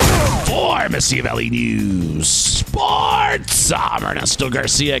Mesilla Valley News Sports. I'm Ernesto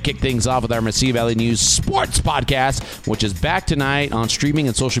Garcia. Kick things off with our Mesilla Valley News Sports podcast, which is back tonight on streaming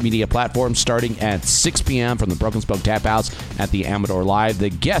and social media platforms starting at 6 p.m. from the Broken Spoke Tap House at the Amador Live. The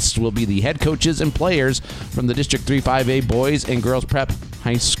guests will be the head coaches and players from the District 3-5A boys and girls prep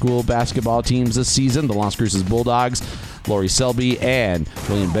high school basketball teams this season. The Las Cruces Bulldogs, Lori Selby, and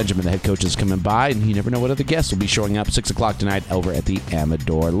William Benjamin, the head coaches, coming by, and you never know what other guests will be showing up 6 o'clock tonight over at the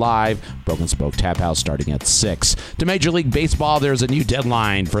Amador Live, Broken Spoke Tap House, starting at 6. To Major League Baseball, there's a new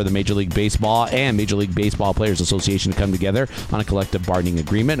deadline for the Major League Baseball and Major League Baseball Players Association to come together on a collective bargaining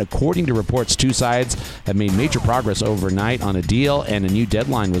agreement. According to reports, two sides have made major progress overnight on a deal, and a new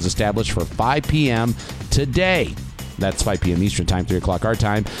deadline was established for 5 p.m. today. That's 5 p.m. Eastern Time, 3 o'clock our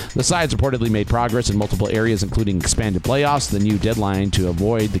time. The sides reportedly made progress in multiple areas, including expanded playoffs. The new deadline to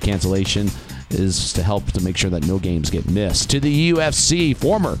avoid the cancellation is to help to make sure that no games get missed. To the UFC,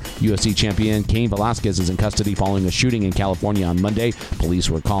 former UFC champion Cain Velasquez is in custody following a shooting in California on Monday. Police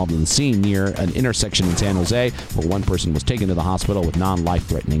were called to the scene near an intersection in San Jose, where one person was taken to the hospital with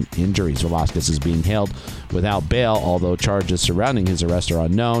non-life-threatening injuries. Velasquez is being held without bail, although charges surrounding his arrest are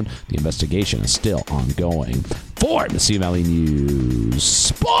unknown. The investigation is still ongoing. For Mesilla Valley News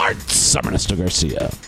Sports, I'm Ernesto Garcia.